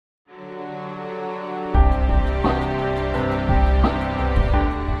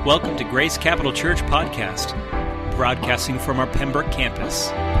Welcome to Grace Capital Church Podcast, broadcasting from our Pembroke campus.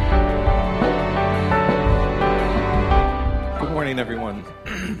 Good morning, everyone.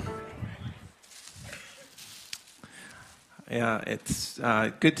 Yeah, it's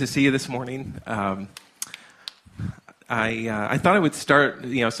good to see you this morning. I thought I would start,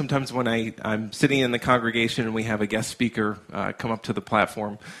 sometimes when I'm sitting in the congregation and we have a guest speaker come up to the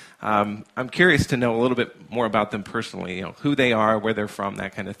platform, I'm curious to know a little bit more about them personally, who they are, where they're from,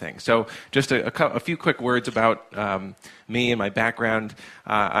 that kind of thing. So just a few quick words about me and my background.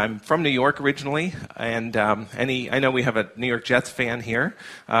 I'm from New York originally, and I know we have a New York Jets fan here.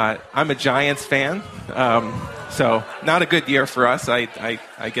 I'm a Giants fan, so not a good year for us. I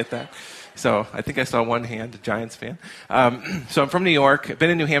get that. So I think I saw one hand, a Giants fan. So I'm from New York. I've been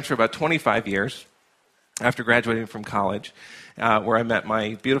in New Hampshire about 25 years after graduating from college, where I met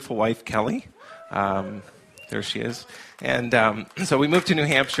my beautiful wife, Kelly. There she is. And so we moved to New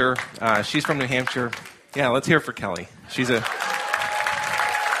Hampshire. She's from New Hampshire. Yeah, let's hear for Kelly.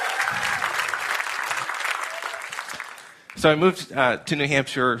 So I moved to New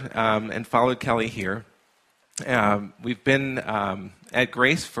Hampshire and followed Kelly here. We've been at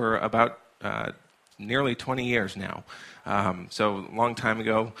Grace for about nearly 20 years now. So a long time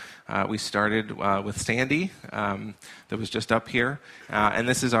ago, we started with Sandy, that was just up here, and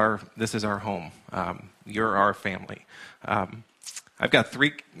this is our home. You're our family. I've got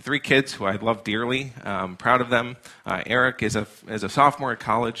three kids who I love dearly. Proud of them. Eric is a sophomore at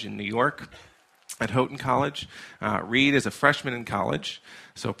college in New York, at Houghton College. Reed is a freshman in college,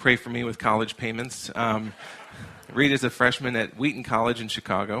 so pray for me with college payments. Reed is a freshman at Wheaton College in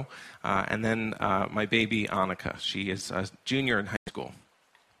Chicago. And then my baby, Annika. She is a junior in high school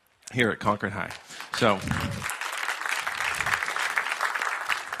here at Concord High. So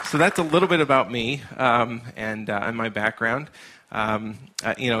that's a little bit about me and my background. In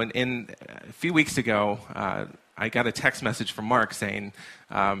a few weeks ago, I got a text message from Mark saying,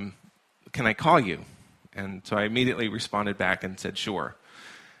 can I call you? And so I immediately responded back and said, sure.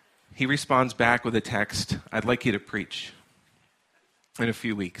 He responds back with a text, I'd like you to preach in a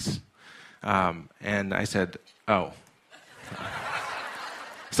few weeks. And I said, oh.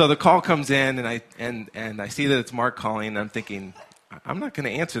 So the call comes in, and I see that it's Mark calling, and I'm thinking, I'm not going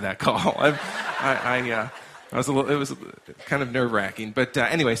to answer that call. It was kind of nerve-wracking. But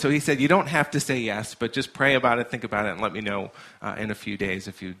anyway, so he said, you don't have to say yes, but just pray about it, think about it, and let me know in a few days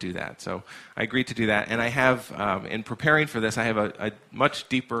if you do that. So I agreed to do that. And I have, in preparing for this, I have a much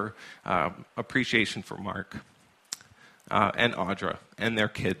deeper appreciation for Mark and Audra and their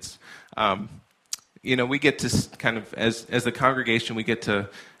kids. We get to kind of, as the congregation, we get to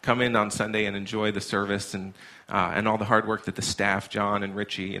come in on Sunday and enjoy the service and all the hard work that the staff, John and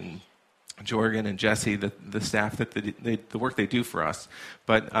Richie and Jorgen and Jesse, the staff, that the work they do for us.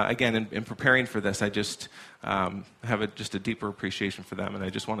 But again, in preparing for this, I just have a deeper appreciation for them, and I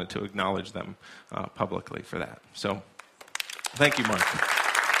just wanted to acknowledge them publicly for that. So, thank you, Mark.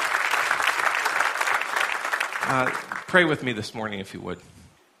 Pray with me this morning, if you would.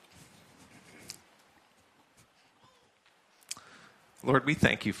 Lord, we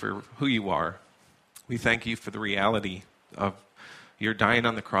thank you for who you are. We thank you for the reality of your dying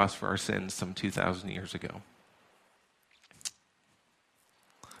on the cross for our sins some 2,000 years ago.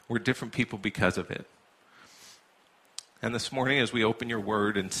 We're different people because of it. And this morning, as we open your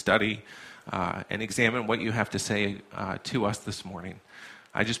word and study and examine what you have to say to us this morning,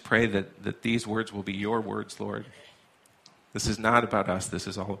 I just pray that these words will be your words, Lord. This is not about us. This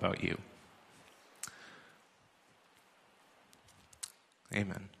is all about you.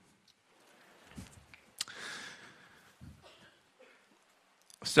 Amen.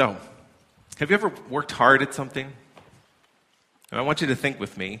 So, have you ever worked hard at something? And I want you to think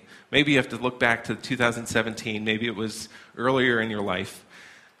with me. Maybe you have to look back to 2017. Maybe it was earlier in your life.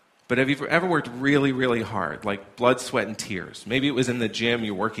 But have you ever worked really, really hard, like blood, sweat, and tears? Maybe it was in the gym,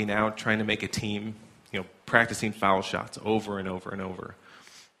 you're working out, trying to make a team, practicing foul shots over and over and over.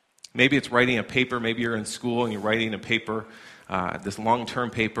 Maybe it's writing a paper. Maybe you're in school and you're writing a paper, this long-term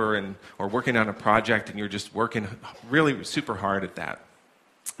paper, or working on a project, and you're just working really super hard at that.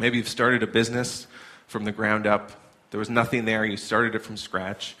 Maybe you've started a business from the ground up. There was nothing there. You started it from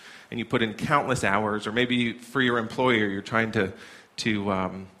scratch, and you put in countless hours. Or maybe for your employer, you're trying to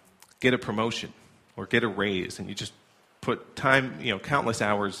get a promotion or get a raise, and you just put time, countless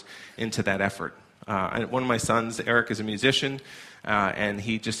hours into that effort. One of my sons, Eric, is a musician, and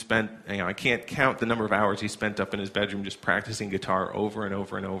he just spent, I can't count the number of hours he spent up in his bedroom just practicing guitar over and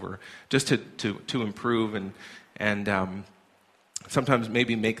over and over, just to improve and sometimes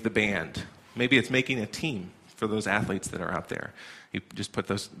maybe make the band. Maybe it's making a team for those athletes that are out there. You just put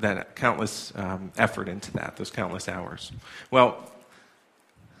that countless effort into that, those countless hours. Well,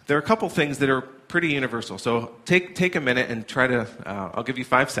 there are a couple things that are pretty universal. So take a minute and try to, I'll give you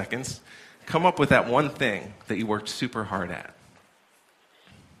 5 seconds, come up with that one thing that you worked super hard at.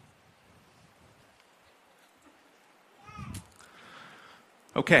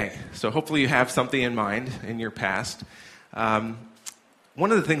 Okay, so hopefully you have something in mind in your past. One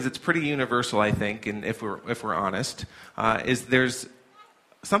of the things that's pretty universal, I think, and if we're honest, is there's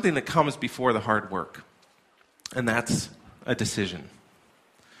something that comes before the hard work, and that's a decision.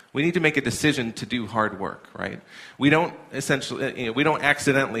 We need to make a decision to do hard work, right? We don't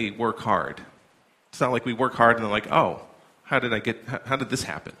accidentally work hard. It's not like we work hard and then like, oh, how did this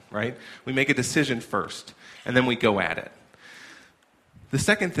happen, right? We make a decision first, and then we go at it. The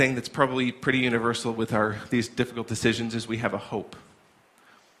second thing that's probably pretty universal with these difficult decisions is we have a hope.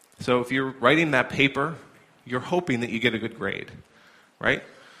 So if you're writing that paper, you're hoping that you get a good grade, right?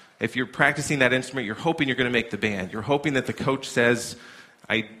 If you're practicing that instrument, you're hoping you're going to make the band. You're hoping that the coach says,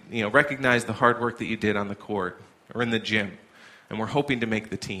 I recognize the hard work that you did on the court or in the gym, and we're hoping to make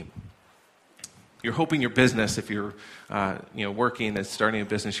the team. You're hoping your business, if you're working and starting a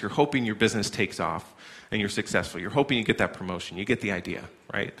business, you're hoping your business takes off and you're successful. You're hoping you get that promotion. You get the idea,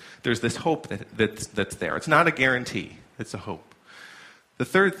 right? There's this hope that's there. It's not a guarantee. It's a hope. The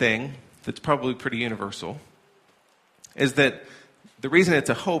third thing that's probably pretty universal is that the reason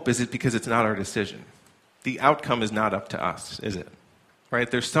it's a hope is because it's not our decision. The outcome is not up to us, is it? Right?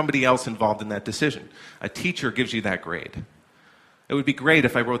 There's somebody else involved in that decision. A teacher gives you that grade. It would be great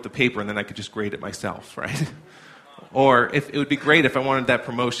if I wrote the paper and then I could just grade it myself, right? Or it would be great if I wanted that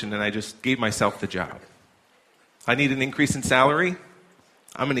promotion and I just gave myself the job. I need an increase in salary,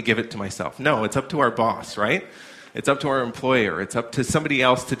 I'm going to give it to myself. No, it's up to our boss, right? It's up to our employer. It's up to somebody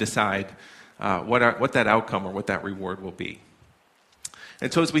else to decide what that outcome or what that reward will be.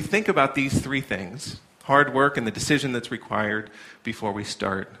 And so as we think about these three things, hard work and the decision that's required before we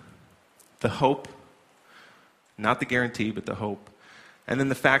start, the hope, not the guarantee, but the hope, and then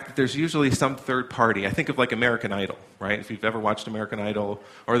the fact that there's usually some third party. I think of like American Idol, right? If you've ever watched American Idol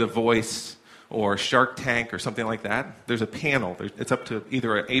or The Voice or Shark Tank or something like that, there's a panel. It's up to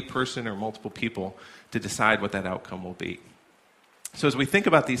either a person or multiple people to decide what that outcome will be. So as we think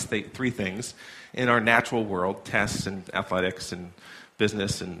about these three things in our natural world, tests and athletics and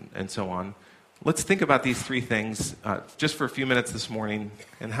business and so on, let's think about these three things just for a few minutes this morning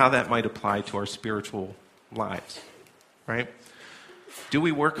and how that might apply to our spiritual lives, right? Do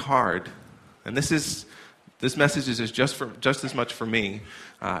we work hard? And this message is just as much for me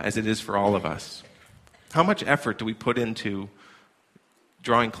as it is for all of us. How much effort do we put into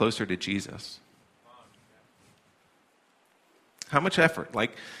drawing closer to Jesus? How much effort?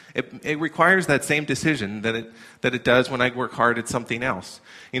 Like, it requires that same decision that it does when I work hard at something else.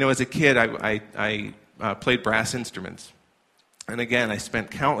 As a kid, I played brass instruments. And again, I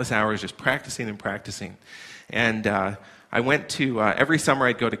spent countless hours just practicing and practicing. And I went to, every summer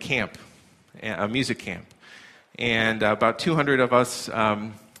I'd go to camp, a music camp. And about 200 of us,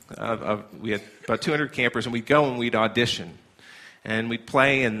 we had about 200 campers, and we'd go and we'd audition. And we'd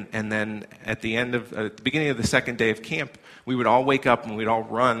play, and then at the beginning of the second day of camp, we would all wake up and we'd all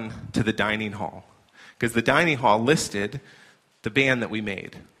run to the dining hall. Because the dining hall listed the band that we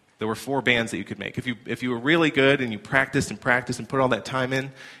made. There were 4 bands that you could make. If you were really good and you practiced and put all that time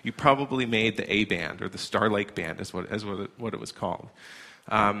in, you probably made the A band, or the Star Lake band is what it was called.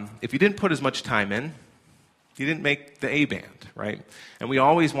 If you didn't put as much time in, you didn't make the A band, right? And we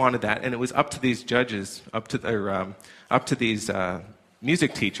always wanted that, and it was up to these judges, up to these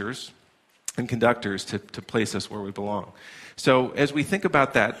music teachers and conductors to place us where we belong. So as we think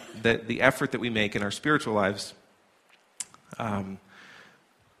about that the effort that we make in our spiritual lives,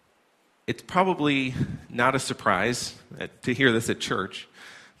 it's probably not a surprise to hear this at church,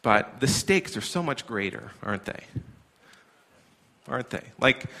 but the stakes are so much greater, aren't they? Aren't they?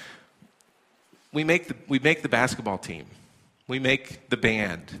 Like, we make the basketball team. We make the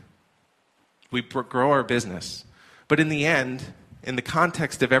band. We grow our business. But in the end, in the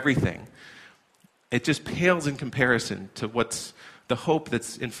context of everything, it just pales in comparison to what's the hope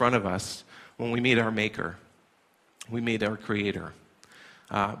that's in front of us when we meet our Maker. We meet our Creator.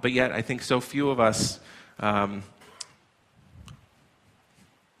 But yet, I think so few of us, I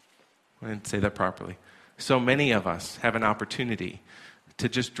didn't say that properly. So many of us have an opportunity to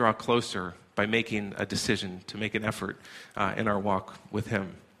just draw closer by making a decision, to make an effort in our walk with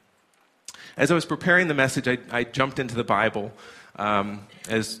Him. As I was preparing the message, I jumped into the Bible,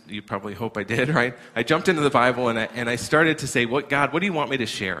 as you probably hope I did, right? I jumped into the Bible and I started to say, God, what do you want me to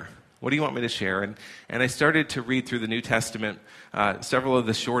share? What do you want me to share? And I started to read through the New Testament, several of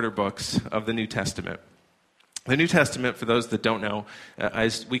the shorter books of the New Testament. The New Testament, for those that don't know,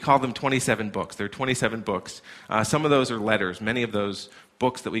 we call them 27 books. There are 27 books. Some of those are letters. Many of those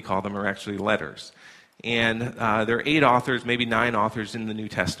books that we call them are actually letters. And there are 8 authors, maybe 9 authors in the New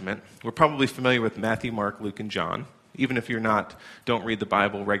Testament. We're probably familiar with Matthew, Mark, Luke, and John. Even if you're don't read the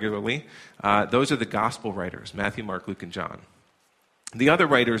Bible regularly, those are the gospel writers, Matthew, Mark, Luke, and John. The other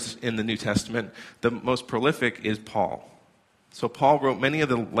writers in the New Testament, the most prolific is Paul. So Paul wrote many of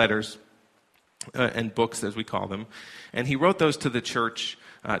the letters and books, as we call them, and he wrote those to the church,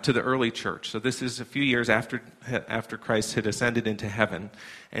 to the early church. So this is a few years after Christ had ascended into heaven,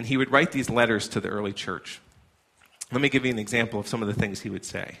 and he would write these letters to the early church. Let me give you an example of some of the things he would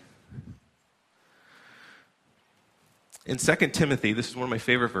say. In 2 Timothy, this is one of my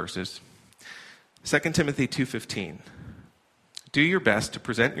favorite verses, 2 Timothy 2:15, do your best to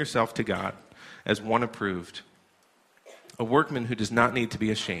present yourself to God as one approved, a workman who does not need to be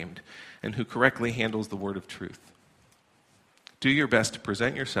ashamed, and who correctly handles the word of truth. Do your best to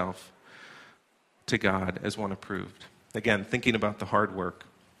present yourself to God as one approved. Again, thinking about the hard work.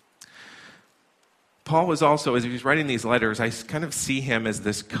 Paul was also, as he was writing these letters, I kind of see him as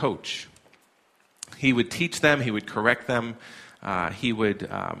this coach. He would teach them, he would correct them, he would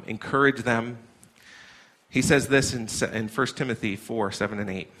encourage them. He says this in 1 Timothy 4:7 and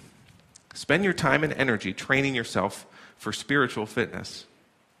 8. Spend your time and energy training yourself for spiritual fitness.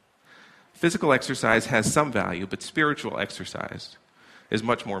 Physical exercise has some value, but spiritual exercise is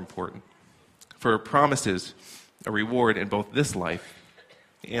much more important. For it promises a reward in both this life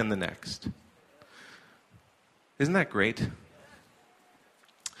and the next. Isn't that great?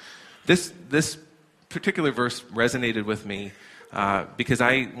 This particular verse resonated with me because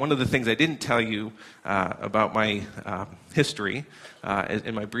one of the things I didn't tell you about my history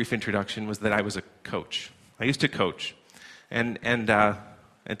in my brief introduction was that I was a coach. I used to coach, and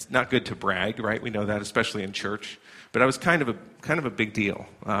it's not good to brag, right? We know that, especially in church. But I was kind of a big deal,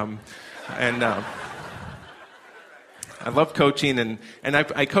 and I love coaching, and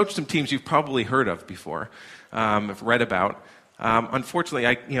I coached some teams you've probably heard of before, have read about. Unfortunately,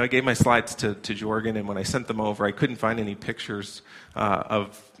 I gave my slides to Jorgen, and when I sent them over, I couldn't find any pictures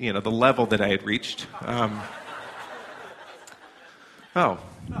of the level that I had reached.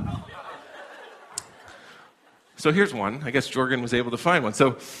 So here's one. I guess Jorgen was able to find one.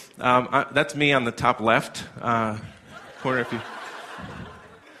 So that's me on the top left corner.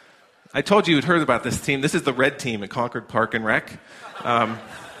 I told you you'd heard about this team. This is the red team at Concord Park and Rec.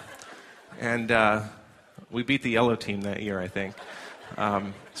 And we beat the yellow team that year, I think.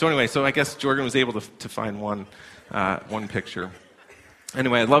 So anyway, I guess Jorgen was able to find one picture.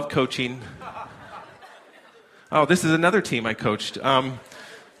 Anyway, I love coaching. Oh, this is another team I coached.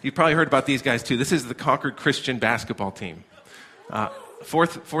 You probably heard about these guys too. This is the Concord Christian basketball team.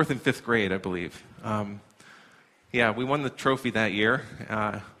 Fourth and fifth grade, I believe. We won the trophy that year.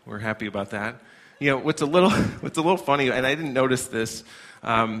 We're happy about that. What's a little funny, and I didn't notice this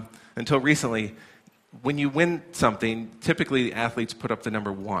until recently. When you win something, typically the athletes put up the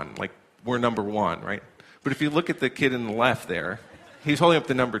number 1, like we're number 1, right? But if you look at the kid in the left there, he's holding up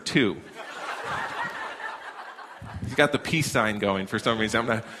the number 2. He's got the peace sign going for some reason.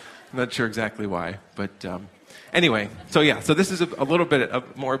 I'm not sure exactly why, but anyway. So this is a little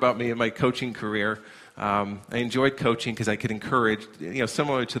bit more about me and my coaching career. I enjoyed coaching because I could encourage,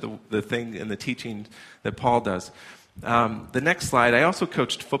 similar to the thing and the teaching that Paul does. The next slide, I also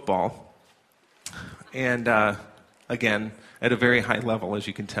coached football. And again, at a very high level, as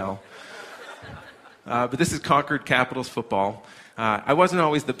you can tell. But this is Concord Capitals football. I wasn't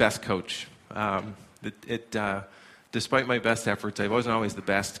always the best coach. Despite my best efforts, I wasn't always the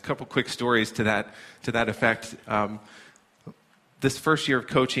best. A couple quick stories to that effect. This first year of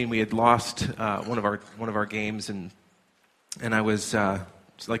coaching, we had lost one of our games, and I was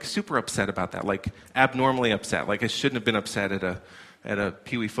super upset about that, like abnormally upset. Like I shouldn't have been upset at a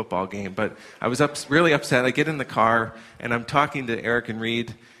Pee Wee football game, but I was really upset. I get in the car, and I'm talking to Eric and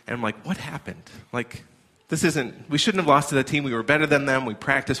Reed, and I'm like, what happened? Like, we shouldn't have lost to that team. We were better than them. We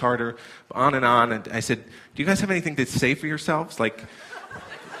practiced harder, on. And I said, do you guys have anything to say for yourselves? Like,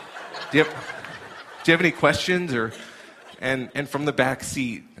 do you have any questions? And from the back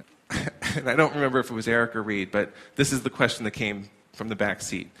seat, and I don't remember if it was Eric or Reed, but this is the question that came from the back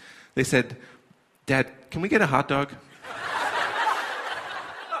seat. They said, Dad, can we get a hot dog?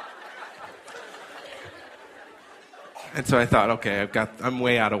 And so I thought, okay, I'm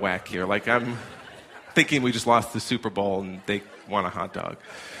way out of whack here. Like, I'm thinking we just lost the Super Bowl and they want a hot dog.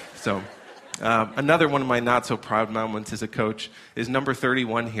 So Another one of my not-so-proud moments as a coach is number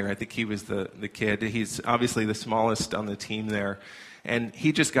 31 here. I think he was the kid. He's obviously the smallest on the team there. And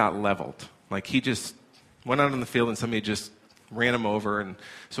he just got leveled. Like, he just went out on the field and somebody just ran him over. And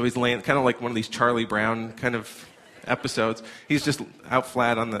so he's laying, kind of like one of these Charlie Brown kind of episodes. He's just out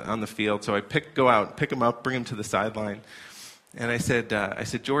flat on the field. So I go out, pick him up, bring him to the sideline. And I said,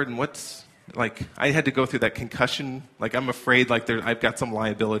 Jordan, I had to go through that concussion. Like, I'm afraid, I've got some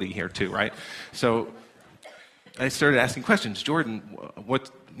liability here too, right? So I started asking questions. Jordan,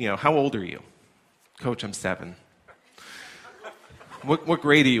 how old are you? Coach, I'm 7. What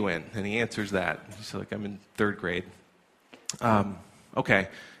grade are you in? And he answers that. He's like, I'm in 3rd grade. Okay.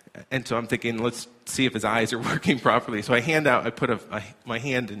 And so I'm thinking, let's see if his eyes are working properly. So I put my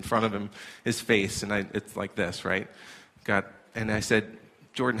hand in front of him, his face, and it's like this, right? And I said,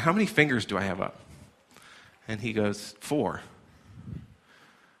 Jordan, how many fingers do I have up? And he goes, 4.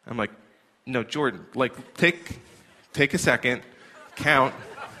 I'm like, no, Jordan, take a second, count.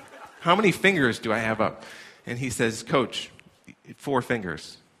 How many fingers do I have up? And he says, Coach, 4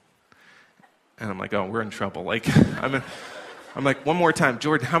 fingers. And I'm like, oh, we're in trouble. I'm like, one more time,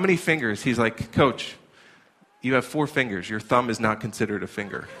 Jordan, how many fingers? He's like, Coach, you have 4 fingers. Your thumb is not considered a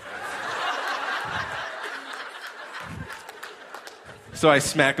finger. So I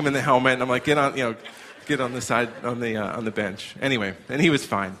smack him in the helmet, and I'm like, get on the side, on the bench. Anyway, and he was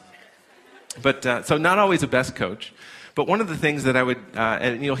fine. But so not always the best coach. But one of the things that I would,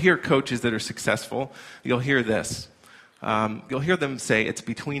 and you'll hear coaches that are successful, you'll hear this. You'll hear them say it's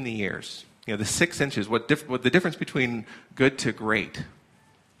between the ears. The 6 inches, what the difference between good to great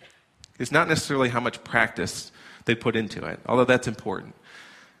is not necessarily how much practice they put into it, although that's important,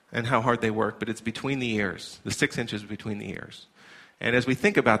 and how hard they work, but it's between the ears, the 6 inches between the ears. And as we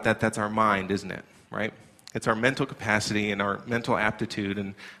think about that, that's our mind, isn't it? Right? It's our mental capacity and our mental aptitude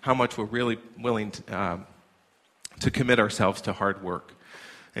and how much we're really willing to commit ourselves to hard work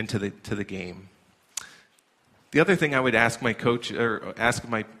and to the game. The other thing I would ask my coach or ask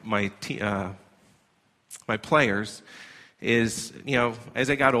my players is, as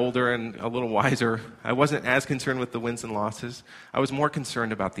I got older and a little wiser, I wasn't as concerned with the wins and losses. I was more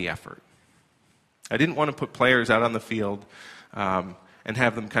concerned about the effort. I didn't want to put players out on the field and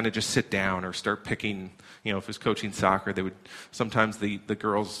have them kind of just sit down or start picking. If it was coaching soccer, sometimes the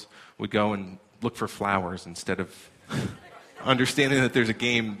girls would go and look for flowers instead of understanding that there's a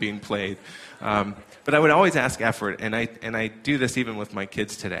game being played. But I would always ask effort, and I do this even with my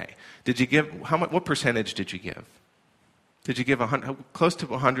kids today. Did you give what percentage did you give? Did you give close to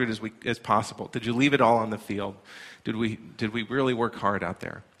 100 as possible? Did you leave it all on the field? Did we really work hard out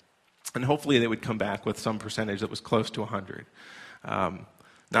there? And hopefully they would come back with some percentage that was close to 100.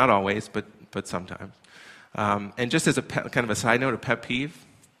 Not always, but sometimes. And just as kind of a side note, a pet peeve,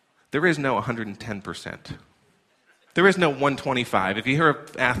 there is no 110%. There is no 125. If you hear an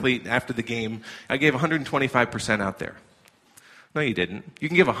athlete after the game, I gave 125% out there. No, you didn't. You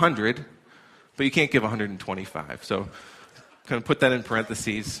can give 100, but you can't give 125. So kind of put that in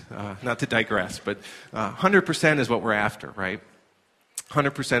parentheses, not to digress, but 100% is what we're after, right?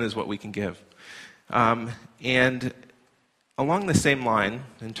 100% is what we can give. And along the same line,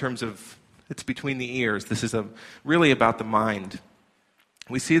 in terms of it's between the ears, this is really about the mind.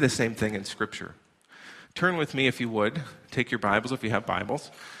 We see the same thing in Scripture. Turn with me, if you would. Take your Bibles, if you have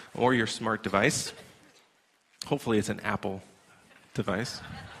Bibles, or your smart device. Hopefully it's an Apple device.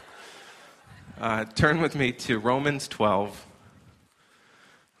 Turn with me to Romans 12,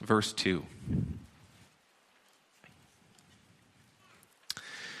 verse 2.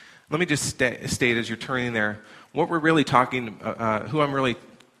 Let me just state as you're turning there, what we're really talking, who I'm really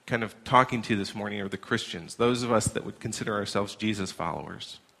kind of talking to this morning are the Christians, those of us that would consider ourselves Jesus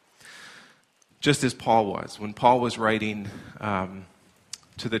followers. Just as Paul was. When Paul was writing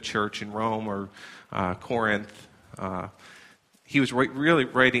to the church in Rome or Corinth, he was really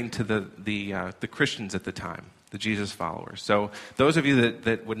writing to the Christians at the time, the Jesus followers. So those of you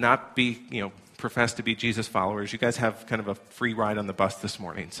that would not be, profess to be Jesus followers, you guys have kind of a free ride on the bus this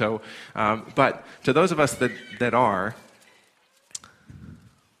morning. So, but to those of us that are,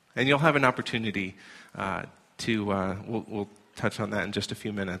 and you'll have an opportunity we'll touch on that in just a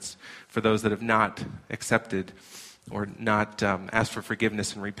few minutes. For those that have not accepted or not asked for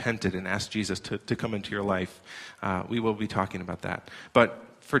forgiveness and repented and asked Jesus to come into your life, we will be talking about that. But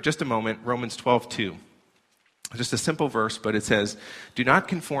for just a moment, Romans 12:2. Just a simple verse, but it says, "Do not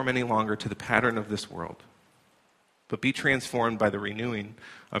conform any longer to the pattern of this world, but be transformed by the renewing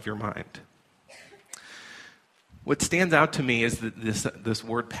of your mind." What stands out to me is this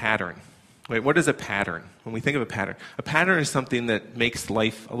word pattern. Wait, what is a pattern? When we think of a pattern is something that makes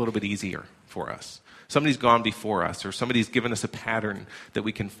life a little bit easier for us. Somebody's gone before us, or somebody's given us a pattern that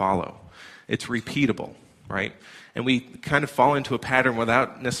we can follow. It's repeatable, right? And we kind of fall into a pattern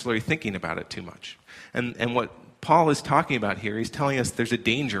without necessarily thinking about it too much. And what Paul is talking about here, he's telling us there's a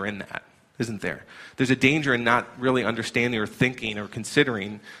danger in that, isn't there? There's a danger in not really understanding or thinking or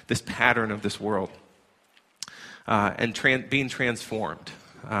considering this pattern of this world and being transformed.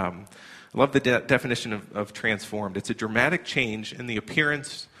 I love the definition of transformed. It's a dramatic change in the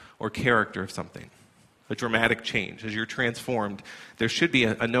appearance or character of something. A dramatic change. As you're transformed, there should be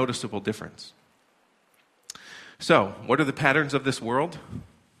a noticeable difference. So, what are the patterns of this world?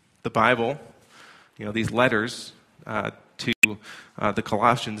 The Bible, these letters to the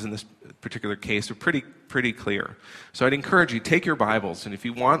Colossians in this particular case are pretty clear. So I'd encourage you, take your Bibles, and if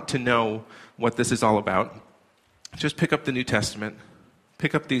you want to know what this is all about, just pick up the New Testament,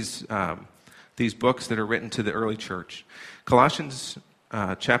 pick up these books that are written to the early church. Colossians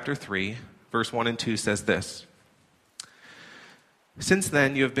chapter 3, verse 1 and 2 says this: "Since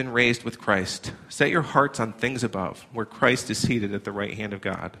then you have been raised with Christ. Set your hearts on things above, where Christ is seated at the right hand of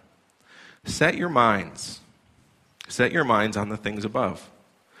God. Set your minds on the things above,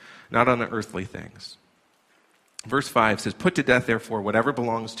 not on the earthly things." Verse 5 says, "Put to death, therefore, whatever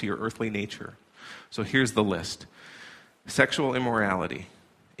belongs to your earthly nature." So here's the list: sexual immorality,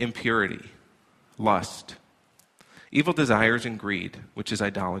 impurity, lust, evil desires, and greed, which is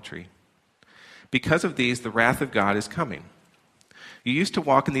idolatry. Because of these, the wrath of God is coming. You used to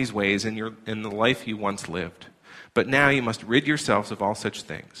walk in these ways in the life you once lived, but now you must rid yourselves of all such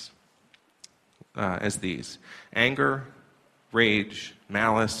things as these: anger, rage,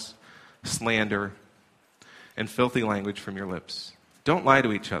 malice, slander, and filthy language from your lips. Don't lie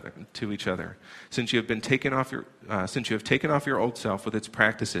to each other, since you have taken off your old self with its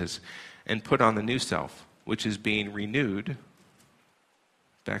practices, and put on the new self, which is being renewed.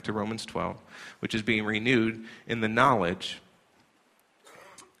 Back to Romans 12, which is being renewed in the knowledge,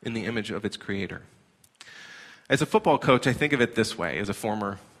 in the image of its creator. As a football coach, I think of it this way. As a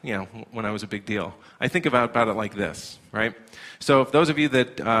former, when I was a big deal, I think about it like this, right? So if those of you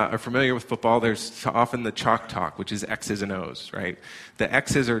that are familiar with football, there's often the chalk talk, which is X's and O's, right? The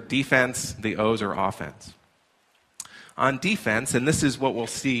X's are defense, the O's are offense. On defense, and this is what we'll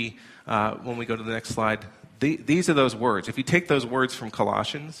see when we go to the next slide, these are those words. If you take those words from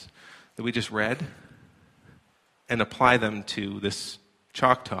Colossians that we just read and apply them to this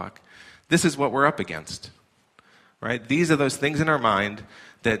chalk talk, this is what we're up against, right? These are those things in our mind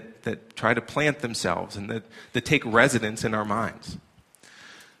that try to plant themselves and that take residence in our minds.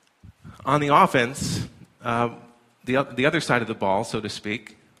 On the offense, the other side of the ball, so to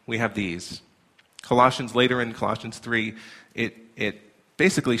speak, we have these. Later in Colossians 3, it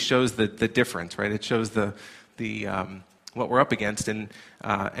basically shows the difference, right? It shows the what we're up against, and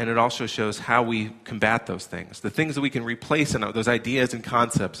it also shows how we combat those things. The things that we can replace in those ideas and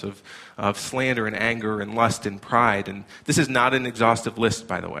concepts of slander and anger and lust and pride. And this is not an exhaustive list,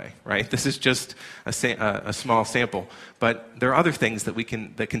 by the way, right? This is just a small sample. But there are other things that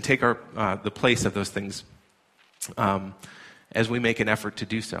can take the place of those things as we make an effort to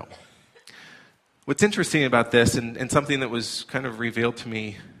do so. What's interesting about this, and something that was kind of revealed to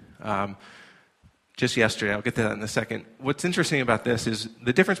me just yesterday, I'll get to that in a second. What's interesting about this is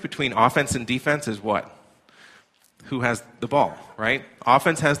the difference between offense and defense is what? Who has the ball, right?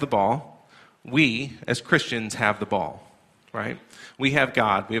 Offense has the ball. We, as Christians, have the ball, right? We have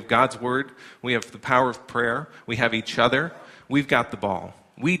God. We have God's word. We have the power of prayer. We have each other. We've got the ball.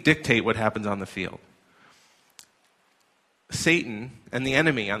 We dictate what happens on the field. Satan and the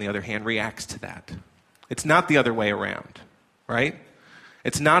enemy, on the other hand, reacts to that. It's not the other way around, right?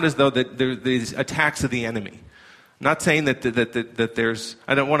 It's not as though that there are these attacks of the enemy. I'm not saying that there's,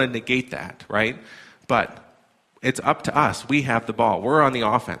 I don't want to negate that, right? But it's up to us. We have the ball. We're on the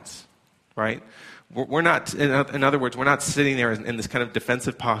offense, right? We're not, in other words, we're not sitting there in this kind of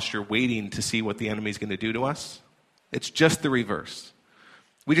defensive posture waiting to see what the enemy's going to do to us. It's just the reverse.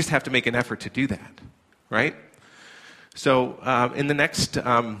 We just have to make an effort to do that, right? So in the next,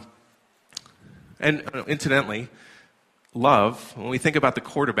 and incidentally, love, when we think about the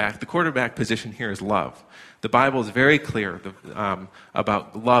quarterback position here is love. The Bible is very clear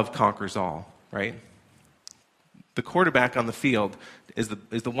about love conquers all, right? The quarterback on the field is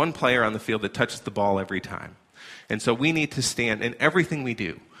the one player on the field that touches the ball every time. And so we need to stand in everything we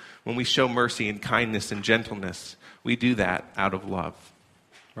do. When we show mercy and kindness and gentleness, we do that out of love,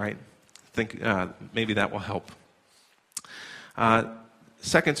 right? I think maybe that will help.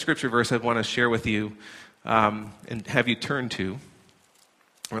 Second scripture verse I want to share with you and have you turn to,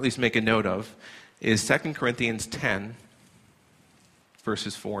 or at least make a note of, is 2 Corinthians 10,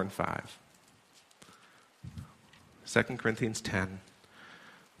 verses 4 and 5. 2 Corinthians 10,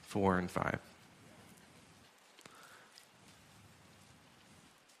 4 and 5.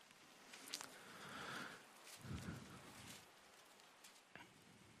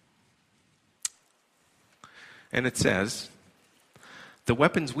 And it says, "The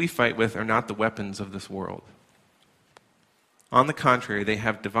weapons we fight with are not the weapons of this world. On the contrary, they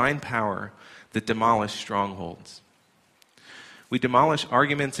have divine power that demolish strongholds. We demolish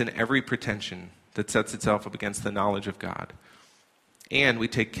arguments and every pretension that sets itself up against the knowledge of God. And we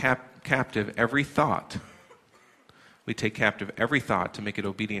take captive every thought. We take captive every thought to make it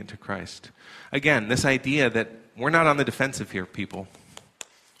obedient to Christ." Again, this idea that we're not on the defensive here, people.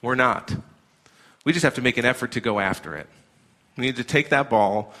 We're not. We just have to make an effort to go after it. We need to take that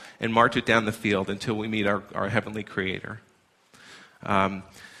ball and march it down the field until we meet our heavenly Creator. As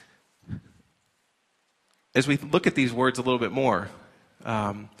we look at these words a little bit more,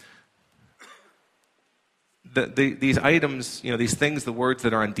 these items, these things, the words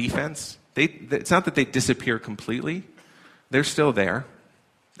that are on defense, it's not that they disappear completely. They're still there.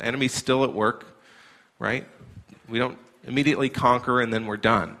 The enemy's still at work, right? We don't immediately conquer and then we're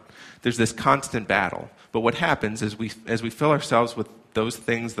done. There's this constant battle. But what happens is as we fill ourselves with those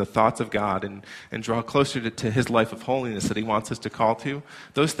things, the thoughts of God, and draw closer to his life of holiness that he wants us to call to,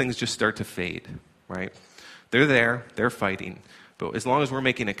 those things just start to fade, right? They're there, they're fighting. But as long as we're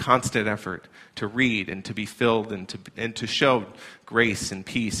making a constant effort to read and to be filled and to show grace and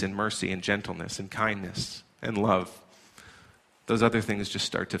peace and mercy and gentleness and kindness and love, those other things just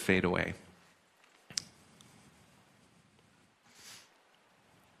start to fade away.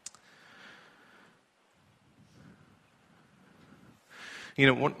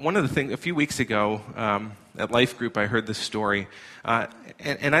 One of the things, a few weeks ago at Life Group, I heard this story,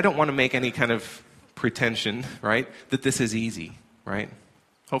 and I don't want to make any kind of pretension, right, that this is easy, right?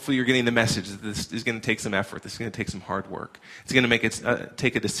 Hopefully you're getting the message that this is going to take some effort, this is going to take some hard work. It's going to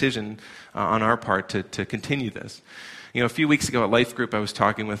take a decision on our part to continue this. A few weeks ago at Life Group, I was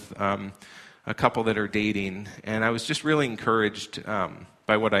talking with a couple that are dating, and I was just really encouraged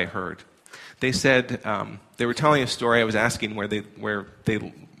by what I heard. They said they were telling a story. I was asking where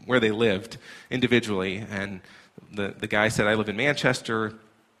they lived individually, and the guy said, "I live in Manchester."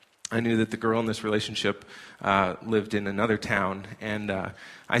 I knew that the girl in this relationship lived in another town, and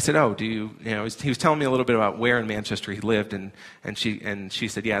I said, "Oh, do you?" He was telling me a little bit about where in Manchester he lived, and she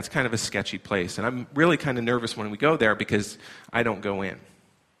said, "Yeah, it's kind of a sketchy place, and I'm really kind of nervous when we go there because I don't go in.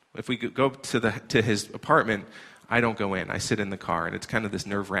 If we go to his apartment, I don't go in. I sit in the car, and it's kind of this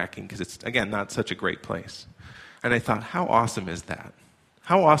nerve-wracking because it's, again, not such a great place." And I thought, how awesome is that?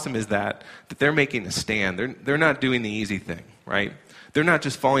 How awesome is that they're making a stand? They're not doing the easy thing, right? They're not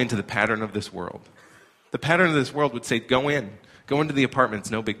just falling into the pattern of this world. The pattern of this world would say, go into the apartment, it's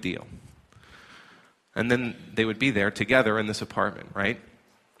no big deal. And then they would be there together in this apartment, right?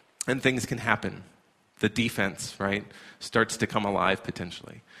 And things can happen. The defense, right, starts to come alive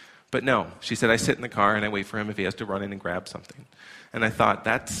potentially. But no, she said, I sit in the car and I wait for him if he has to run in and grab something. And I thought,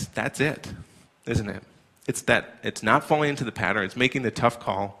 that's it, isn't it? It's not falling into the pattern. It's making the tough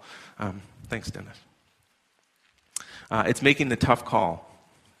call. Thanks, Dennis. It's making the tough call,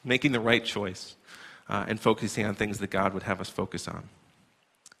 making the right choice, and focusing on things that God would have us focus on.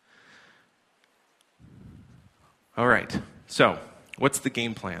 All right, so what's the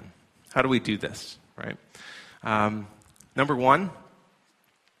game plan? How do we do this, right? Number one,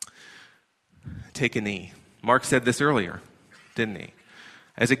 take a knee. Mark said this earlier, didn't he?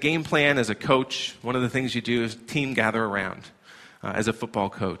 As a game plan, as a coach, one of the things you do is team gather around as a football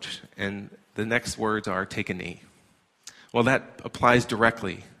coach. And the next words are take a knee. Well, that applies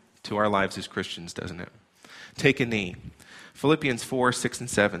directly to our lives as Christians, doesn't it? Take a knee. Philippians 4, 6, and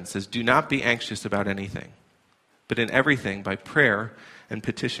 7 says, "Do not be anxious about anything, but in everything, by prayer and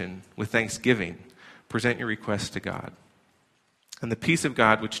petition, with thanksgiving, present your requests to God. And the peace of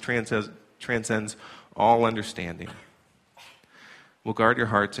God, which transcends all understanding, will guard your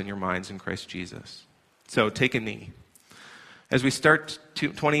hearts and your minds in Christ Jesus." So take a knee. As we start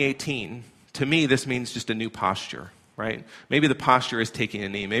 2018, to me, this means just a new posture, right? Maybe the posture is taking a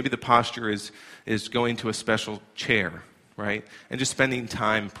knee. Maybe the posture is going to a special chair, right? And just spending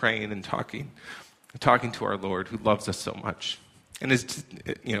time praying and talking to our Lord who loves us so much and is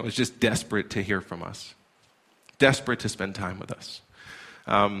just desperate to hear from us, desperate to spend time with us.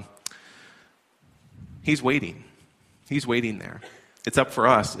 He's waiting. He's waiting there. It's up for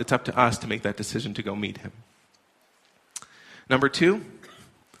us. It's up to us to make that decision to go meet him. Number two,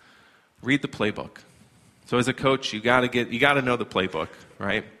 read the playbook. So as a coach, you got to know the playbook,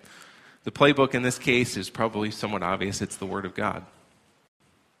 right? The playbook in this case is probably somewhat obvious. It's the Word of God.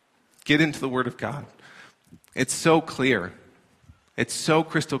 Get into the Word of God. It's so clear. It's so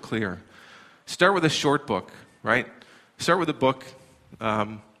crystal clear. Start with a short book, right? Start with a book,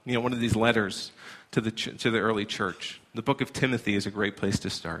 one of these letters to the early church. The book of Timothy is a great place to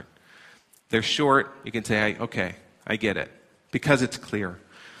start. They're short. You can say, okay, I get it, because it's clear.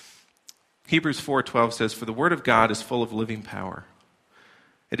 Hebrews 4:12 says, "For the word of God is full of living power.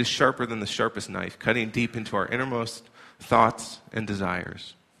 It is sharper than the sharpest knife, cutting deep into our innermost thoughts and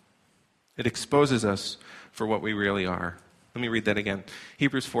desires." It exposes us for what we really are. Let me read that again.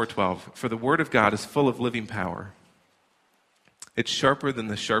 Hebrews 4:12, "For the word of God is full of living power. It's sharper than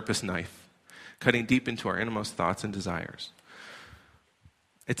the sharpest knife, cutting deep into our innermost thoughts and desires."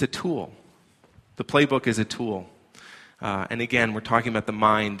 It's a tool. The playbook is a tool. And again, we're talking about the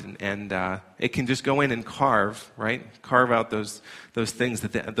mind, and it can just go in and carve, right? Carve out those things,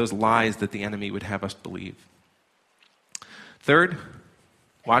 those lies that the enemy would have us believe. Third,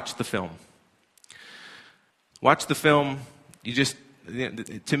 watch the film. Watch the film.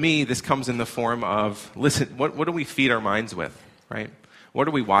 To me, this comes in the form of, listen, what do we feed our minds with, right? What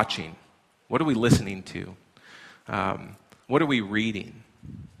are we watching? What are we listening to? What are we reading?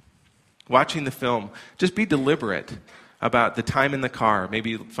 Watching the film, just be deliberate about the time in the car.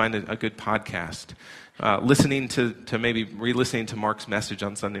 Maybe find a good podcast. Listening to maybe re-listening to Mark's message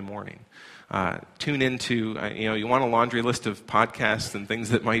on Sunday morning. Tune into, you want a laundry list of podcasts and things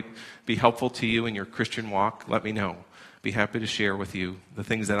that might be helpful to you in your Christian walk, let me know. Be happy to share with you the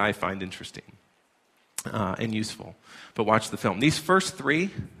things that I find interesting and useful. But watch the film. These first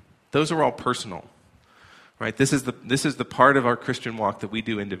three, those are all personal, right? This is the part of our Christian walk that we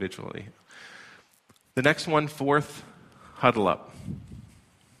do individually. The next one, fourth, huddle up.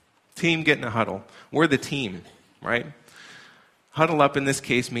 Team, get in a huddle. We're the team, right? Huddle up in this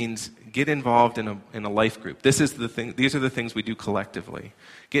case means get involved in a life group. These are the things we do collectively.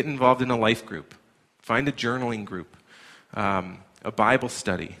 Get involved in a life group. Find a journaling group. A Bible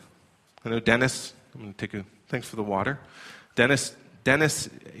study. I know Dennis, thanks for the water. Dennis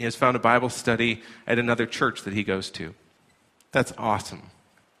has found a Bible study at another church that he goes to. That's awesome.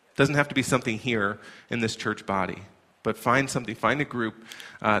 Doesn't have to be something here in this church body, but find a group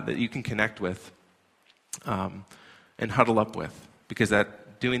that you can connect with and huddle up with, because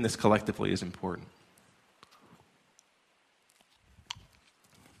doing this collectively is important.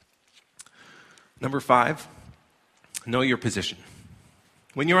 Number 5, know your position.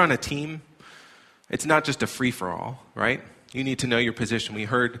 When you're on a team, it's not just a free-for-all, right? You need to know your position. We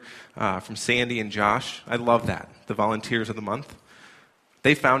heard from Sandy and Josh. I love that, the volunteers of the month.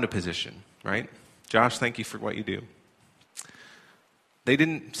 They found a position, right? Josh, thank you for what you do. They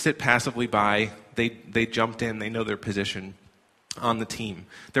didn't sit passively by. They jumped in. They know their position on the team.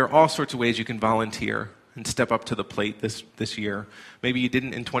 There are all sorts of ways you can volunteer and step up to the plate this year. Maybe you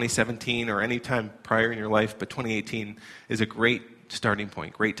didn't in 2017 or any time prior in your life, but 2018 is a great starting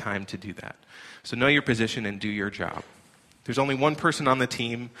point, great time to do that. So know your position and do your job. There's only one person on the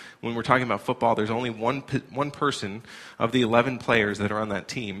team. When we're talking about football, there's only one person of the 11 players that are on that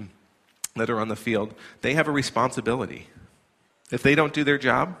team, that are on the field. They have a responsibility. If they don't do their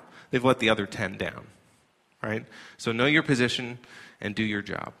job, they've let the other 10 down, right? So know your position and do your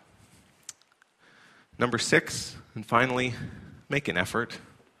job. Number 6, and finally, make an effort.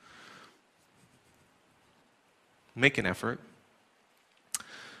 Make an effort.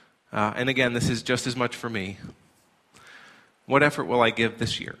 And again, this is just as much for me. What effort will I give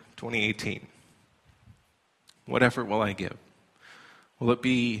this year, 2018? What effort will I give? Will it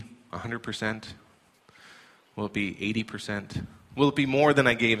be 100%? Will it be 80%? Will it be more than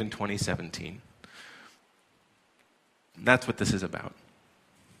I gave in 2017? That's what this is about,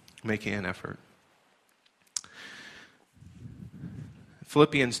 making an effort.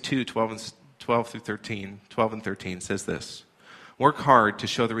 Philippians 2, 12 and 13 says this: "Work hard to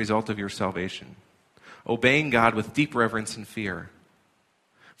show the result of your salvation, obeying God with deep reverence and fear.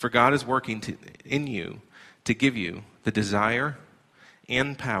 For God is working in you to give you the desire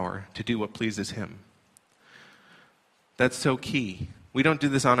and power to do what pleases Him." That's so key. We don't do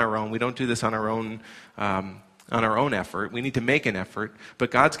this on our own. We don't do this on our own effort. We need to make an effort, but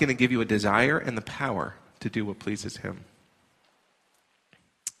God's going to give you a desire and the power to do what pleases Him.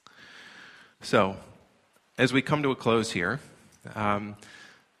 So, as we come to a close here,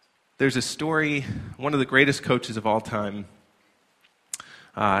 there's a story. One of the greatest coaches of all time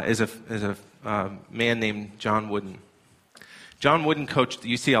is a man named John Wooden. John Wooden coached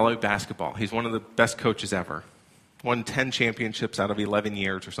UCLA basketball. He's one of the best coaches ever. Won 10 championships out of 11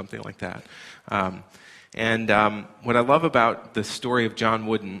 years or something like that. And what I love about the story of John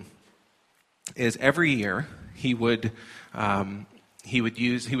Wooden is every year he would have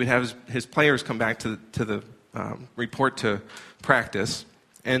his players come back to report to practice.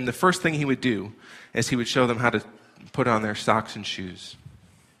 And the first thing he would do is he would show them how to put on their socks and shoes.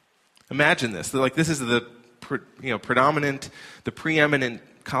 Imagine this. Like, this is the preeminent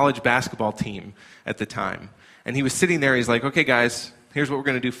college basketball team at the time. And he was sitting there. He's like, okay, guys, here's what we're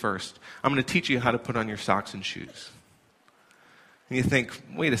going to do first. I'm going to teach you how to put on your socks and shoes. And you think,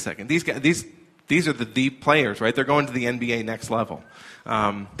 wait a second. These are the players, right? They're going to the NBA next level.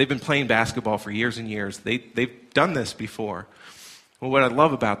 They've been playing basketball for years and years. They've done this before. Well, what I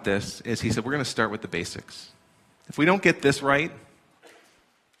love about this is he said, we're going to start with the basics. If we don't get this right,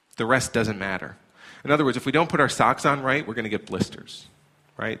 the rest doesn't matter. In other words, if we don't put our socks on right, we're going to get blisters,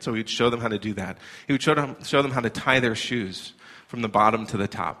 right? So he'd show them how to do that. He would show them how to tie their shoes from the bottom to the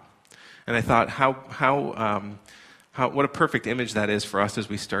top. And I thought, what a perfect image that is for us as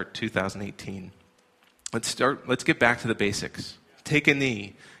we start 2018. Let's get back to the basics. Take a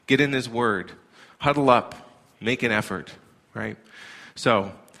knee, get in his word, huddle up, make an effort, right?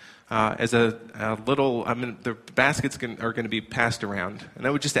 So, as the baskets are going to be passed around, and I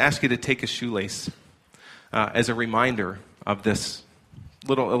would just ask you to take a shoelace as a reminder of this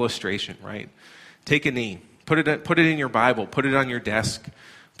little illustration, right? Take a knee, put it in your Bible, put it on your desk,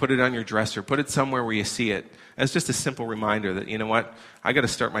 put it on your dresser, put it somewhere where you see it, as just a simple reminder that, you know what, I got to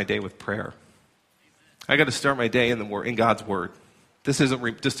start my day with prayer. I got to start my day in God's Word. This is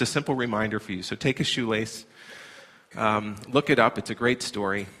just a simple reminder for you. So take a shoelace. Look it up. It's a great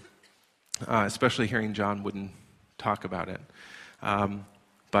story, especially hearing John Wooden talk about it.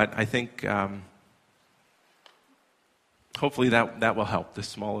 But I think hopefully that will help. This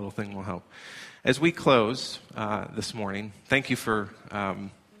small little thing will help. As we close this morning, thank you for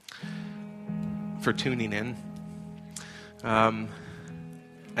tuning in.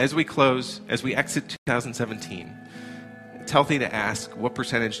 As we close, as we exit 2017, it's healthy to ask, what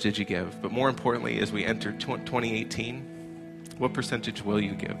percentage did you give? But more importantly, as we enter 2018, what percentage will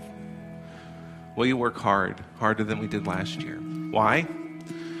you give? Will you work harder than we did last year? Why?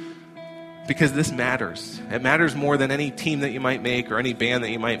 Because this matters. It matters more than any team that you might make or any band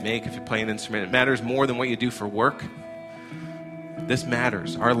that you might make if you play an instrument. It matters more than what you do for work. This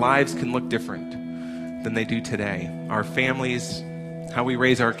matters. Our lives can look different than they do today. Our families, how we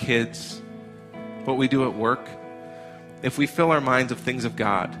raise our kids, what we do at work. If we fill our minds of things of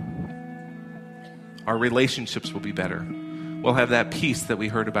God, our relationships will be better. We'll have that peace that we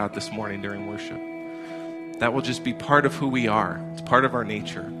heard about this morning during worship. That will just be part of who we are. It's part of our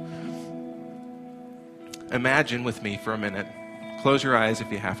nature. Imagine with me for a minute. Close your eyes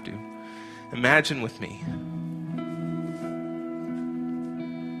if you have to. Imagine with me.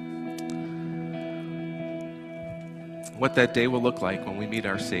 What that day will look like when we meet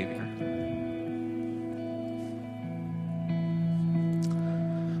our Savior.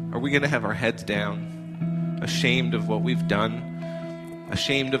 Are we going to have our heads down, ashamed of what we've done,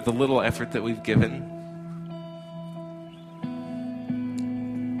 ashamed of the little effort that we've given?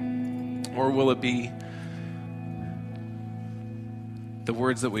 Or will it be the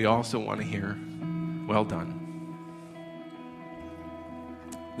words that we also want to hear, well done?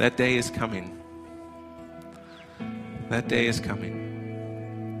 That day is coming. That day is coming.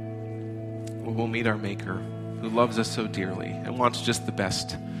 We'll meet our Maker, who loves us so dearly and wants just the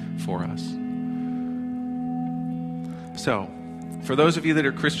best for us. So, for those of you that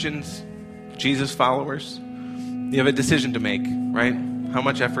are Christians, Jesus followers, you have a decision to make, right? How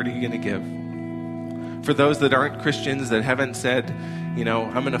much effort are you going to give? For those that aren't Christians, that haven't said, I'm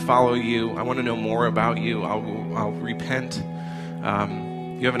going to follow you, I want to know more about you, I'll repent,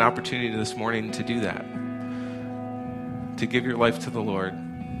 you have an opportunity this morning to do that, to give your life to the Lord.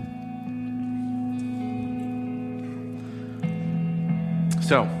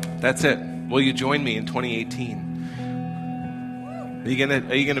 So, that's it. Will you join me in 2018? Are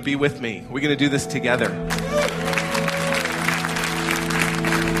you gonna be with me? We're gonna do this together.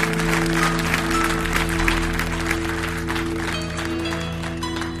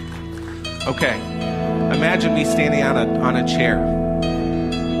 Okay. Imagine me standing on a chair.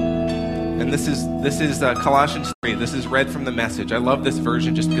 And this is Colossians 3. This is read from the Message. I love this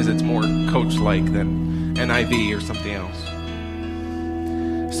version just because it's more coach-like than NIV or something else.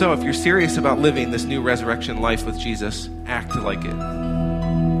 So if you're serious about living this new resurrection life with Jesus, act like it.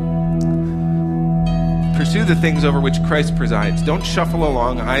 Pursue the things over which Christ presides. Don't shuffle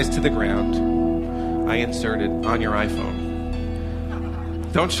along, eyes to the ground. I inserted on your iPhone.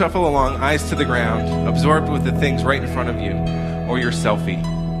 Don't shuffle along, eyes to the ground, absorbed with the things right in front of you, or your selfie.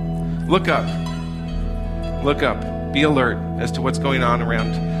 Look up. Look up. Be alert as to what's going on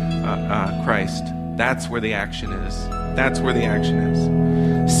around Christ. That's where the action is. That's where the action is.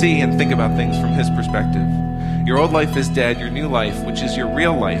 See and think about things from his perspective. Your old life is dead. Your new life, which is your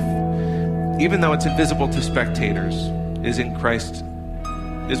real life, even though it's invisible to spectators, is in Christ,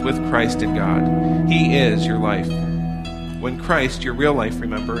 is with Christ in God. He is your life. When Christ, your real life,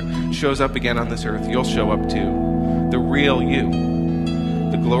 remember, shows up again on this earth, you'll show up too. The real you.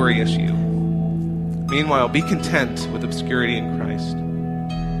 The glorious you. Meanwhile, be content with obscurity in Christ.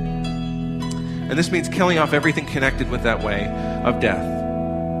 And this means killing off everything connected with that way of death.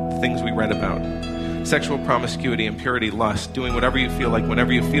 The things we read about. Sexual promiscuity, impurity, lust, doing whatever you feel like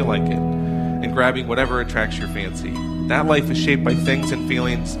whenever you feel like it, and grabbing whatever attracts your fancy. That life is shaped by things and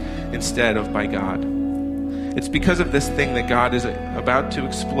feelings instead of by God. It's because of this thing that God is about to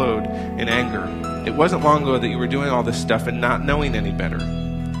explode in anger. It wasn't long ago that you were doing all this stuff and not knowing any better.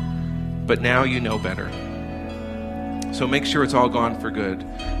 But now you know better. So make sure it's all gone for good.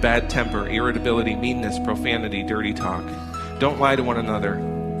 Bad temper, irritability, meanness, profanity, dirty talk. Don't lie to one another.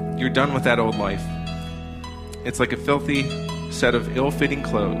 You're done with that old life. It's like a filthy set of ill-fitting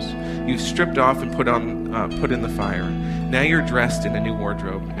clothes you've stripped off and put in the fire. Now you're dressed in a new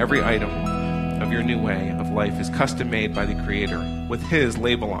wardrobe. Every item of your new way of life is custom made by the Creator with His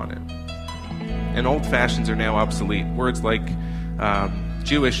label on it. And old fashions are now obsolete. Words like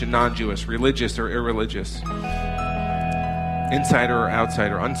Jewish and non-Jewish, religious or irreligious, insider or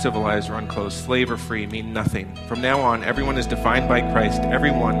outsider, uncivilized or unclothed, slave or free mean nothing. From now on, everyone is defined by Christ.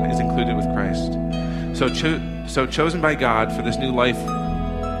 Everyone is included with Christ. So chosen by God for this new life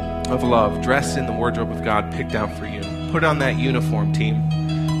of love, dress in the wardrobe of God picked out for you. Put on that uniform, team.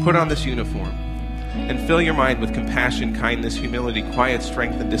 Put on this uniform. And fill your mind with compassion, kindness, humility, quiet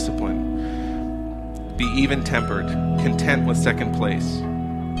strength, and discipline. Be even-tempered, content with second place.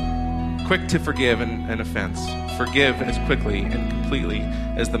 Quick to forgive an offense. Forgive as quickly and completely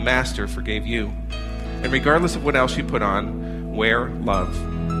as the Master forgave you. And regardless of what else you put on, wear love.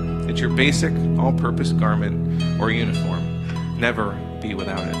 It's your basic, all-purpose garment or uniform. Never be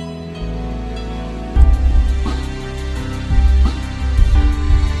without it.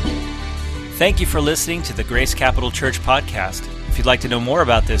 Thank you for listening to the Grace Capital Church podcast. If you'd like to know more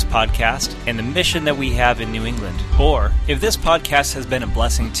about this podcast and the mission that we have in New England, or if this podcast has been a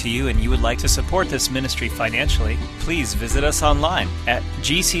blessing to you and you would like to support this ministry financially, please visit us online at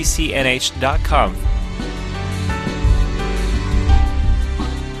gccnh.com